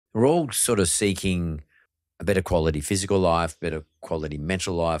We're all sort of seeking a better quality physical life, better quality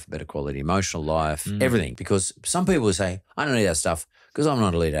mental life, better quality emotional life, Mm. everything. Because some people say, I don't need that stuff because I'm not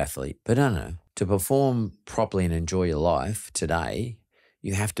an elite athlete. But no. To perform properly and enjoy your life today,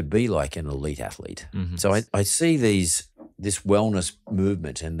 you have to be like an elite athlete. Mhm. So I see this wellness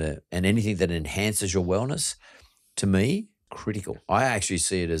movement and anything that enhances your wellness, to me, critical. I actually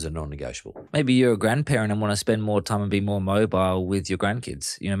see it as a non-negotiable. Maybe you're a grandparent and want to spend more time and be more mobile with your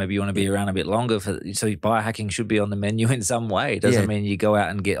grandkids. Maybe you want to be around a bit longer. So biohacking should be on the menu in some way. It doesn't mean you go out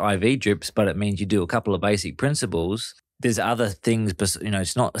and get IV drips, but it means you do a couple of basic principles. There's other things, but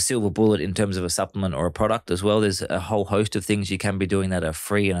it's not a silver bullet in terms of a supplement or a product as well. There's a whole host of things you can be doing that are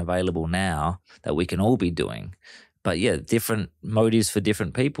free and available now that we can all be doing. But yeah, different motives for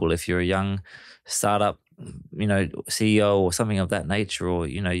different people. If you're a young startup, CEO or something of that nature, or,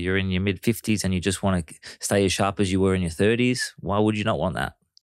 you're in your mid 50s and you just want to stay as sharp as you were in your 30s, why would you not want that?